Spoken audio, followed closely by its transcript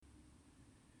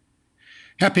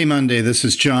Happy Monday. This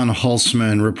is John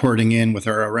Hulsman reporting in with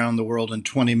our Around the World in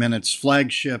 20 Minutes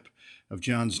flagship of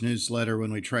John's newsletter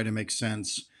when we try to make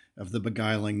sense of the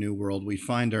beguiling new world we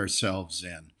find ourselves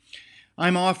in.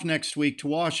 I'm off next week to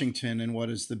Washington in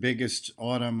what is the biggest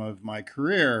autumn of my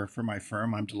career for my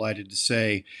firm. I'm delighted to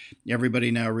say everybody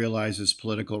now realizes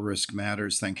political risk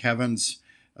matters, thank heavens,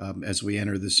 as we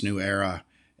enter this new era.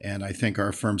 And I think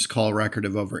our firm's call record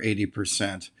of over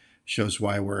 80% shows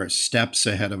why we're steps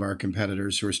ahead of our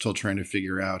competitors who are still trying to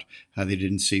figure out how they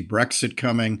didn't see Brexit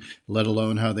coming, let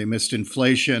alone how they missed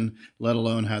inflation, let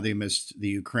alone how they missed the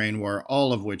Ukraine war,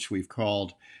 all of which we've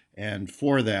called. And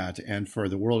for that, and for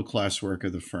the world class work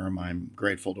of the firm, I'm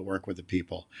grateful to work with the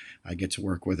people I get to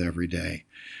work with every day.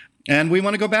 And we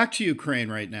want to go back to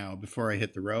Ukraine right now before I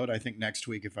hit the road. I think next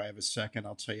week, if I have a second,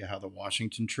 I'll tell you how the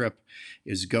Washington trip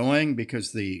is going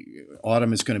because the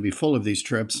autumn is going to be full of these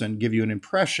trips and give you an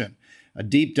impression, a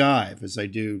deep dive, as I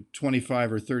do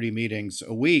 25 or 30 meetings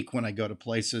a week when I go to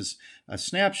places, a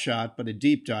snapshot, but a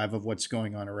deep dive of what's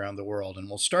going on around the world. And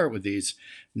we'll start with these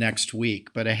next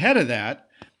week. But ahead of that,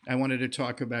 I wanted to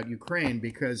talk about Ukraine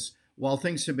because while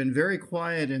things have been very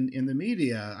quiet in the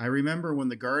media, I remember when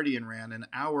The Guardian ran an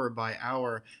hour by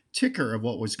hour ticker of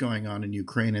what was going on in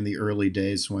Ukraine in the early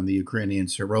days when the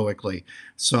Ukrainians heroically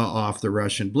saw off the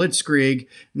Russian blitzkrieg.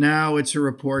 Now it's a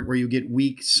report where you get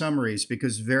weak summaries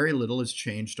because very little has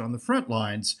changed on the front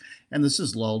lines. And this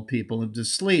has lulled people into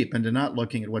sleep and to not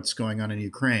looking at what's going on in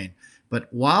Ukraine. But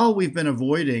while we've been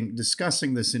avoiding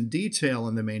discussing this in detail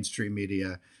in the mainstream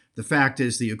media, the fact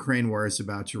is the Ukraine war is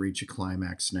about to reach a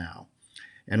climax now.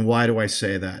 And why do I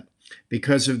say that?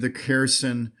 Because of the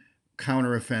Kherson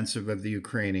counteroffensive of the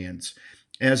Ukrainians.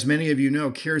 As many of you know,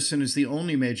 Kherson is the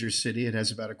only major city, it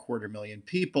has about 250,000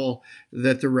 people,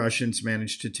 that the Russians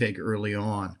managed to take early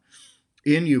on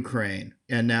in Ukraine.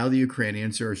 And now the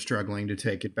Ukrainians are struggling to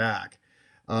take it back.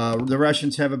 The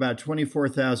Russians have about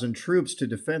 24,000 troops to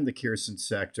defend the Kherson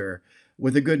sector,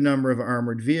 with a good number of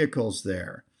armored vehicles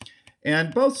there.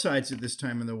 And both sides at this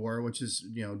time in the war, which has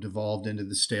devolved into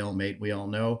the stalemate we all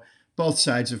know, both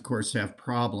sides, of course, have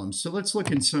problems. So let's look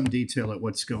in some detail at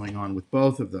what's going on with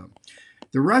both of them.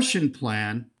 The Russian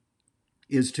plan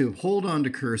is to hold on to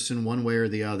Kherson one way or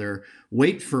the other,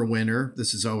 wait for winter.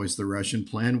 This is always the Russian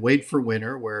plan. Wait for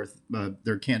winter where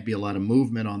there can't be a lot of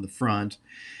movement on the front,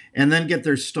 and then get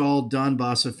their stalled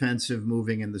Donbass offensive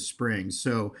moving in the spring.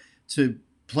 So to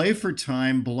play for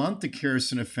time, blunt the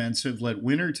Kherson offensive, let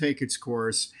winter take its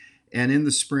course, and in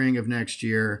the spring of next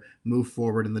year, move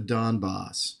forward in the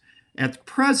Donbass. At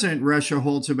present, Russia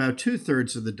holds about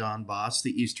two-thirds of the Donbass,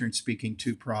 the eastern-speaking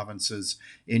two provinces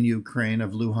in Ukraine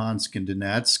of Luhansk and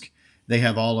Donetsk. They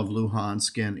have all of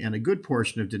Luhansk and a good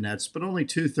portion of Donetsk, but only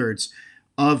two-thirds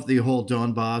of the whole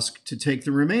Donbass to take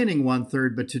the remaining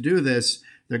one-third. But to do this,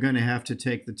 they're going to have to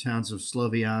take the towns of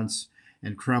Sloviansk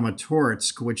and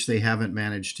Kramatorsk, which they haven't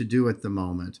managed to do at the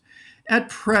moment. At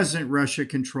present, Russia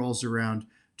controls around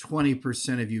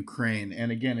 20% of Ukraine.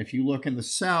 And again, if you look in the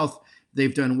south,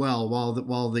 they've done well.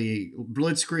 While the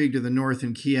blitzkrieg to the north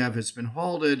in Kiev has been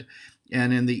halted,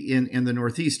 and in the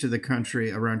northeast of the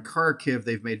country around Kharkiv,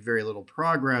 they've made very little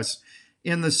progress.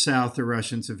 In the south, the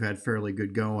Russians have had fairly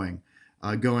good going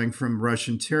from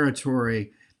Russian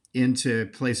territory into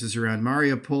places around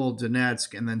Mariupol,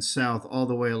 Donetsk, and then south all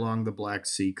the way along the Black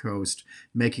Sea coast,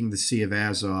 making the Sea of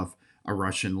Azov a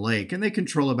Russian lake. And they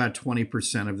control about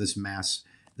 20% of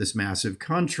this massive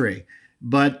country.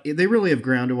 But they really have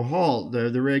ground to a halt.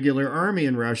 The regular army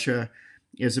in Russia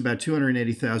is about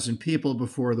 280,000 people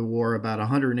before the war. About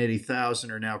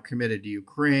 180,000 are now committed to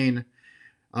Ukraine.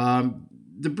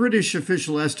 The British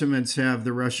official estimates have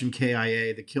the Russian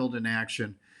KIA, the killed in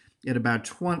action, at about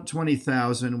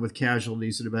 20,000, with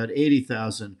casualties at about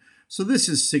 80,000. So this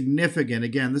is significant.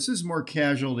 Again, this is more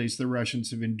casualties the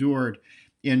Russians have endured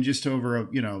in just over,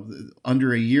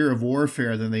 under a year of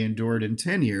warfare than they endured in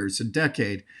 10 years, a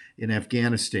decade in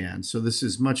Afghanistan. So this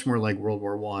is much more like World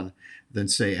War I than,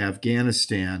 say,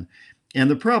 Afghanistan.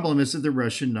 And the problem is that the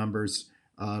Russian numbers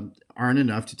aren't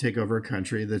enough to take over a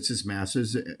country that's as massive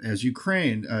as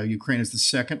Ukraine. Ukraine is the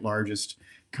second largest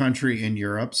country in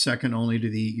Europe, second only to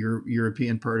the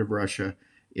European part of Russia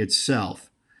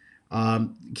itself.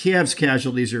 Kiev's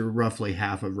casualties are roughly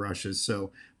half of Russia's,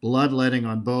 so bloodletting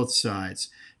on both sides.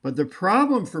 But the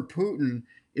problem for Putin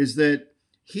is that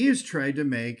he has tried to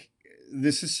make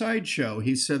this a sideshow.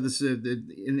 He said this,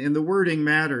 and the wording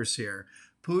matters here.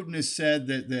 Putin has said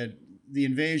that the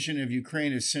invasion of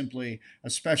Ukraine is simply a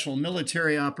special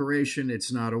military operation.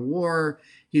 It's not a war.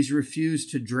 He's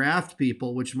refused to draft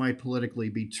people, which might politically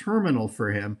be terminal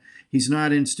for him. He's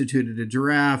not instituted a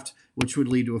draft, which would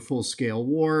lead to a full-scale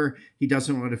war. He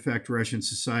doesn't want to affect Russian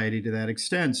society to that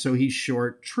extent, so he's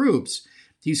short troops.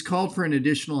 He's called for an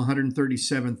additional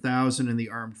 137,000 in the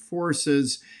armed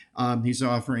forces. He's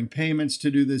offering payments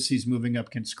to do this. He's moving up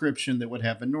conscription that would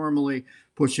happen normally,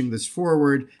 pushing this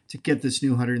forward to get this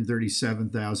new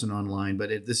 137,000 online.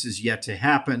 But this is yet to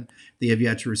happen. They have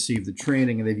yet to receive the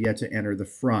training, and they've yet to enter the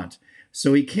front.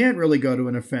 So he can't really go to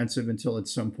an offensive until at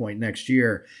some point next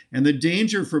year. And the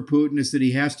danger for Putin is that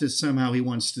he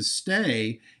wants to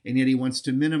stay, and yet he wants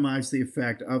to minimize the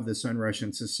effect of this on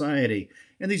Russian society.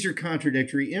 And these are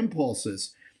contradictory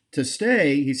impulses. To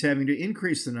stay, he's having to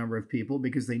increase the number of people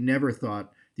because they never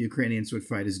thought the Ukrainians would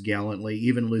fight as gallantly,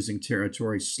 even losing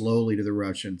territory slowly to the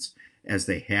Russians as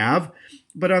they have.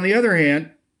 But on the other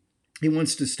hand, he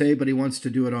wants to stay, but he wants to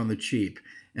do it on the cheap.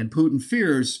 And Putin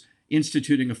fears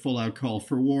instituting a full-out call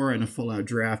for war and a full-out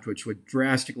draft, which would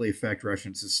drastically affect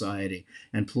Russian society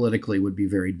and politically would be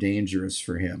very dangerous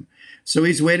for him. So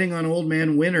he's waiting on old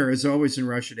man Winter, as always in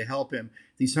Russia, to help him.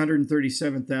 These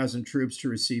 137,000 troops to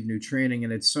receive new training,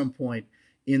 and at some point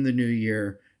in the new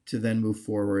year to then move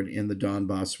forward in the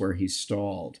Donbass where he's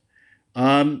stalled.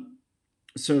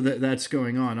 So that's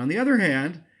going on. On the other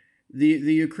hand, the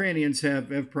Ukrainians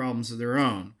have problems of their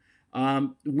own.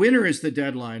 Winter is the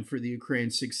deadline for the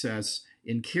Ukraine's success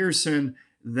in Kherson.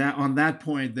 That on that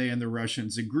point, they and the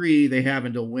Russians agree. They have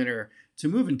until winter to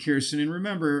move in Kherson. And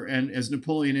remember, and as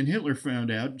Napoleon and Hitler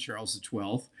found out, Charles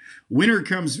XII, winter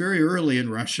comes very early in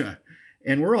Russia.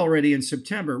 And we're already in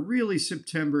September. Really,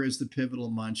 September is the pivotal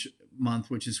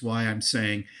month, which is why I'm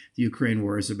saying the Ukraine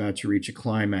war is about to reach a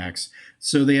climax.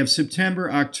 So they have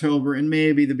September, October, and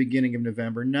maybe the beginning of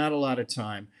November. Not a lot of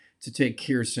time to take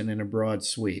Kherson in a broad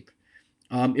sweep.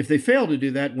 If they fail to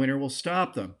do that, winter will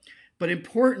stop them. But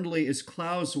importantly, as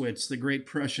Clausewitz, the great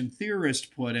Prussian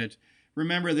theorist, put it,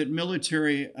 remember that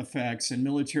military effects and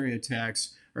military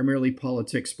attacks are merely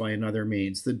politics by another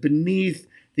means. That beneath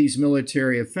these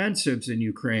military offensives in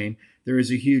Ukraine, there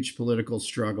is a huge political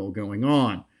struggle going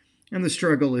on. And the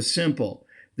struggle is simple,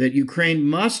 that Ukraine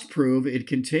must prove it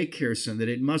can take Kherson, that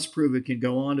it must prove it can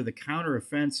go on to the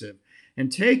counteroffensive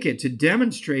and take it to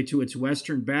demonstrate to its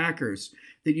Western backers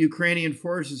that Ukrainian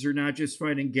forces are not just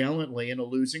fighting gallantly in a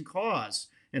losing cause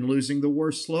and losing the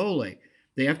war slowly.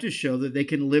 They have to show that they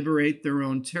can liberate their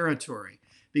own territory.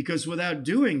 Because without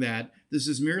doing that, this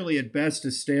is merely at best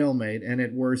a stalemate and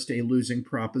at worst a losing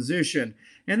proposition.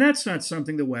 And that's not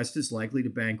something the West is likely to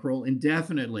bankroll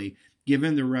indefinitely,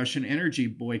 given the Russian energy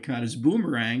boycott is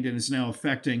boomeranged and is now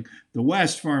affecting the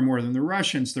West far more than the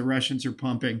Russians. The Russians are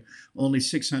pumping only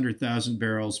 600,000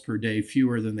 barrels per day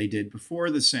fewer than they did before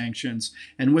the sanctions.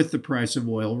 And with the price of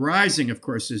oil rising, of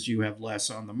course, as you have less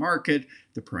on the market,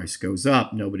 the price goes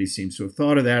up. Nobody seems to have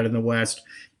thought of that in the West.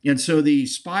 And so the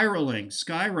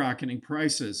skyrocketing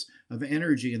prices of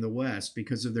energy in the West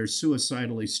because of their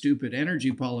suicidally stupid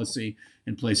energy policy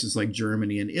in places like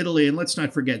Germany and Italy. And let's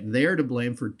not forget, they're to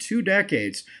blame for 2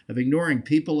 decades of ignoring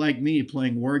people like me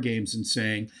playing war games and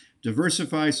saying,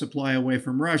 diversify supply away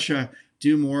from Russia,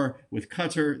 do more with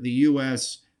Qatar, the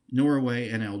US, Norway,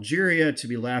 and Algeria, to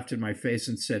be laughed in my face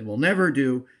and said, we'll never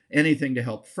do anything to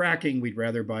help fracking. We'd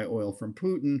rather buy oil from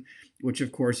Putin, which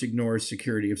of course ignores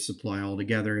security of supply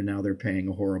altogether, and now they're paying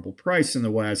a horrible price in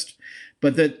the West.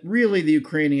 But that really the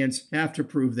Ukrainians have to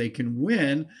prove they can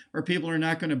win, or people are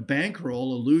not going to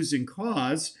bankroll a losing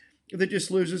cause that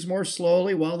just loses more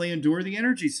slowly while they endure the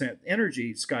energy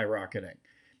skyrocketing.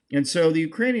 And so the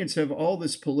Ukrainians have all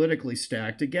this politically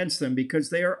stacked against them because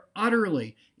they are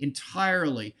utterly,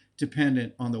 entirely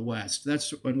dependent on the West.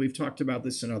 That's when we've talked about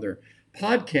this in other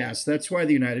podcasts. That's why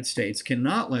the United States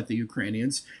cannot let the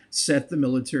Ukrainians set the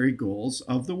military goals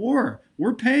of the war.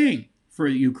 We're paying for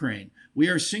Ukraine. We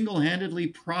are single-handedly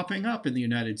propping up in the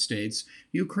United States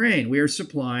Ukraine. We are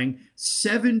supplying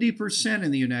 70%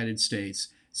 in the United States,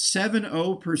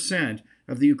 70%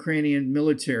 of the Ukrainian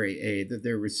military aid that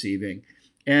they're receiving.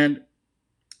 And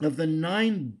of the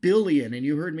 $9 billion, and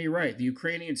you heard me right, the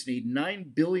Ukrainians need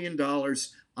 $9 billion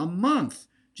a month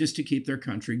just to keep their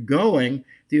country going.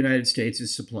 The United States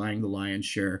is supplying the lion's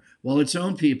share, while its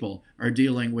own people are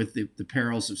dealing with the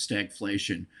perils of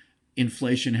stagflation,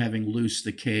 inflation having loosed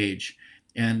the cage,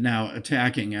 and now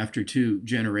attacking after 2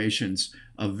 generations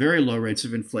of very low rates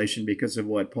of inflation because of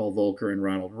what Paul Volcker and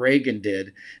Ronald Reagan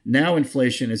did. Now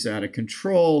inflation is out of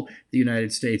control. The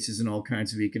United States is in all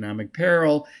kinds of economic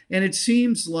peril. And it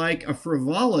seems like a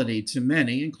frivolity to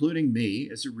many, including me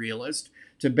as a realist,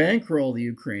 to bankroll the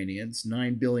Ukrainians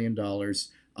 $9 billion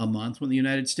a month when the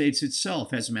United States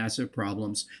itself has massive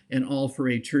problems and all for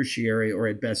a tertiary or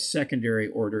at best secondary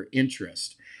order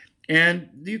interest. And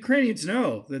the Ukrainians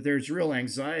know that there's real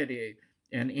anxiety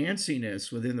and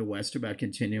antsiness within the West about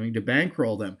continuing to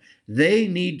bankroll them. They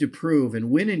need to prove and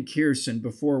win in Kherson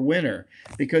before winter,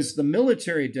 because the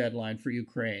military deadline for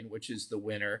Ukraine, which is the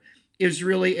winter, is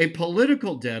really a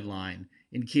political deadline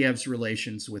in Kiev's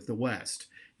relations with the West.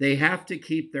 They have to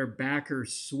keep their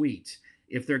backers sweet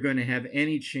if they're going to have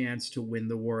any chance to win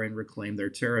the war and reclaim their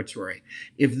territory.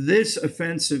 If this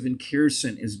offensive in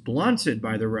Kherson is blunted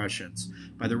by the Russians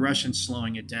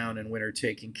slowing it down and winter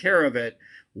taking care of it,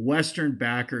 Western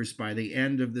backers by the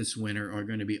end of this winter are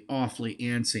going to be awfully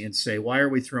antsy and say, why are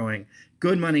we throwing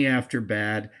good money after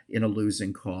bad in a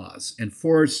losing cause? And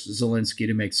force Zelensky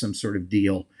to make some sort of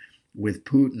deal with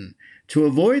Putin. To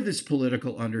avoid this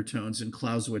political undertones, and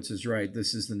Clausewitz is right,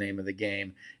 this is the name of the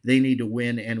game, they need to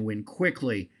win and win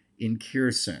quickly in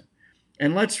Kherson.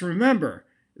 And let's remember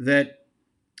that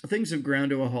things have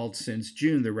ground to a halt since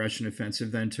June. The Russian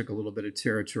offensive then took a little bit of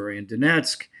territory in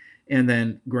Donetsk and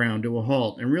then ground to a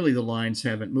halt. And really the lines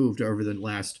haven't moved over the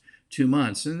last 2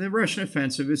 months. And the Russian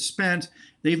offensive is spent.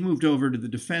 They've moved over to the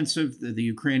defensive. The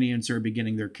Ukrainians are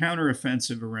beginning their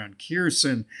counteroffensive around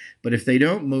Kherson. But if they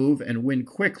don't move and win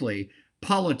quickly,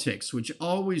 politics, which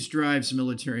always drives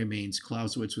military means,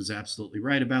 Clausewitz was absolutely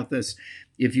right about this.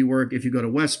 If you go to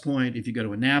West Point, if you go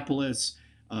to Annapolis,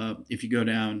 if you go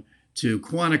down to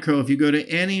Quantico, if you go to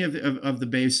any of the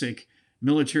basic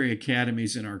military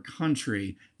academies in our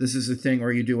country, this is the thing,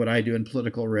 or you do what I do in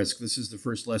political risk. This is the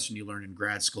first lesson you learn in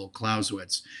grad school,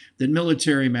 Clausewitz, that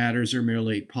military matters are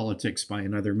merely politics by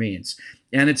another means.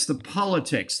 And it's the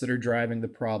politics that are driving the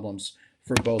problems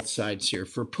for both sides here.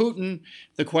 For Putin,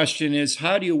 the question is,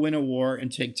 how do you win a war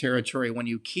and take territory when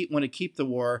you want to keep the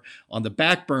war on the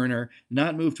back burner,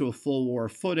 not move to a full war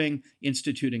footing,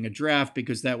 instituting a draft,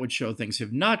 because that would show things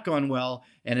have not gone well,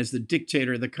 and as the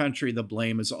dictator of the country, the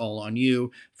blame is all on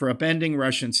you. For upending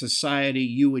Russian society,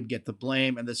 you would get the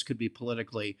blame, and this could be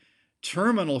politically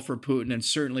terminal for Putin and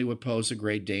certainly would pose a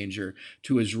great danger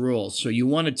to his rule. So you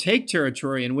want to take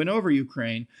territory and win over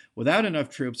Ukraine without enough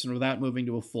troops and without moving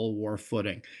to a full war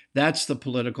footing. That's the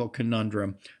political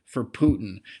conundrum for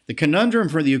Putin. The conundrum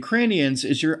for the Ukrainians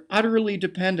is you're utterly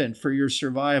dependent for your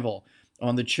survival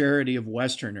on the charity of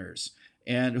Westerners,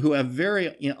 and who have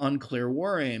very unclear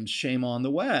war aims. Shame on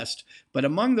the West. But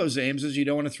among those aims is you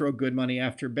don't want to throw good money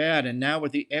after bad. And now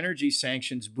with the energy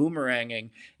sanctions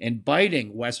boomeranging and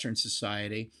biting Western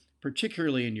society,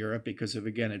 particularly in Europe, because of,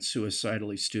 again, its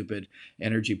suicidally stupid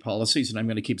energy policies, and I'm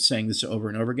going to keep saying this over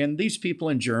and over again, these people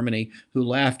in Germany who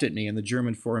laughed at me and the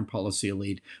German foreign policy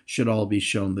elite should all be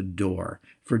shown the door.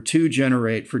 For 2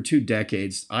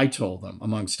 decades, I told them,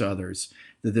 amongst others,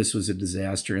 that this was a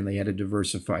disaster and they had to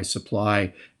diversify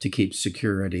supply to keep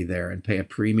security there and pay a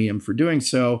premium for doing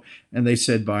so. And they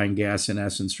said buying gas, in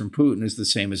essence, from Putin is the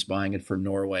same as buying it from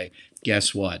Norway.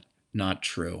 Guess what? Not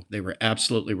true. They were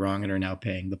absolutely wrong and are now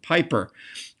paying the piper.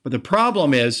 But the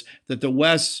problem is that the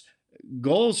West's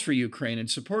goals for Ukraine and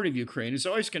support of Ukraine is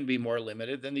always going to be more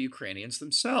limited than the Ukrainians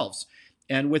themselves.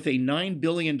 And with a $9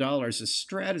 billion, a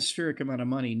stratospheric amount of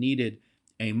money needed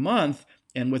a month,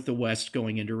 and with the West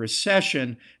going into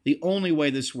recession, the only way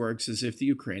this works is if the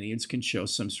Ukrainians can show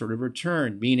some sort of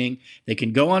return, meaning they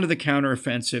can go onto the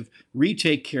counteroffensive,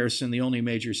 retake Kherson, the only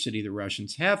major city the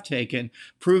Russians have taken,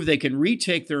 prove they can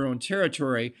retake their own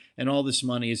territory, and all this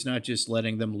money is not just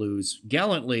letting them lose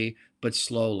gallantly, but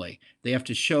slowly. They have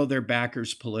to show their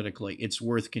backers politically it's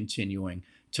worth continuing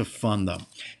to fund them.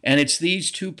 And it's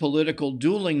these two political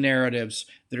dueling narratives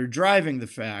that are driving the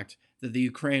fact that the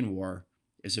Ukraine war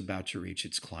is about to reach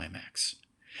its climax.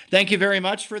 Thank you very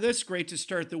much for this. Great to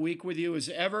start the week with you as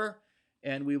ever,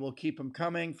 and we will keep them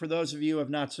coming. For those of you who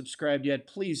have not subscribed yet,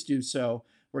 please do so.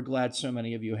 We're glad so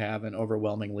many of you have, and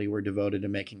overwhelmingly we're devoted to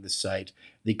making the site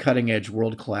the cutting-edge,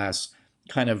 world-class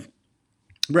kind of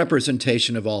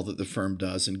representation of all that the firm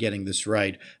does and getting this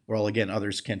right. Well, again,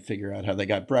 others can't figure out how they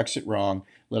got Brexit wrong,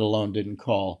 let alone didn't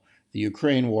call the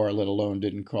Ukraine war, let alone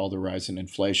didn't call the rise in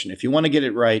inflation. If you want to get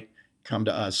it right, come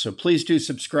to us. So please do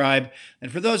subscribe.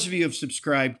 And for those of you who have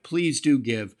subscribed, please do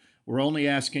give. We're only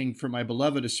asking for my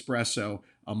beloved espresso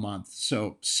a month.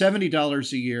 So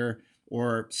 $70 a year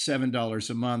or $7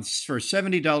 a month. For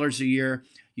 $70 a year,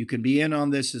 you can be in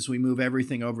on this as we move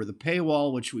everything over the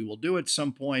paywall, which we will do at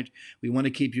some point. We want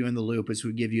to keep you in the loop as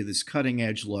we give you this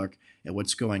cutting-edge look at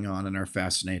what's going on in our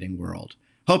fascinating world.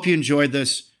 Hope you enjoyed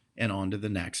this, and on to the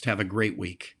next. Have a great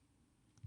week.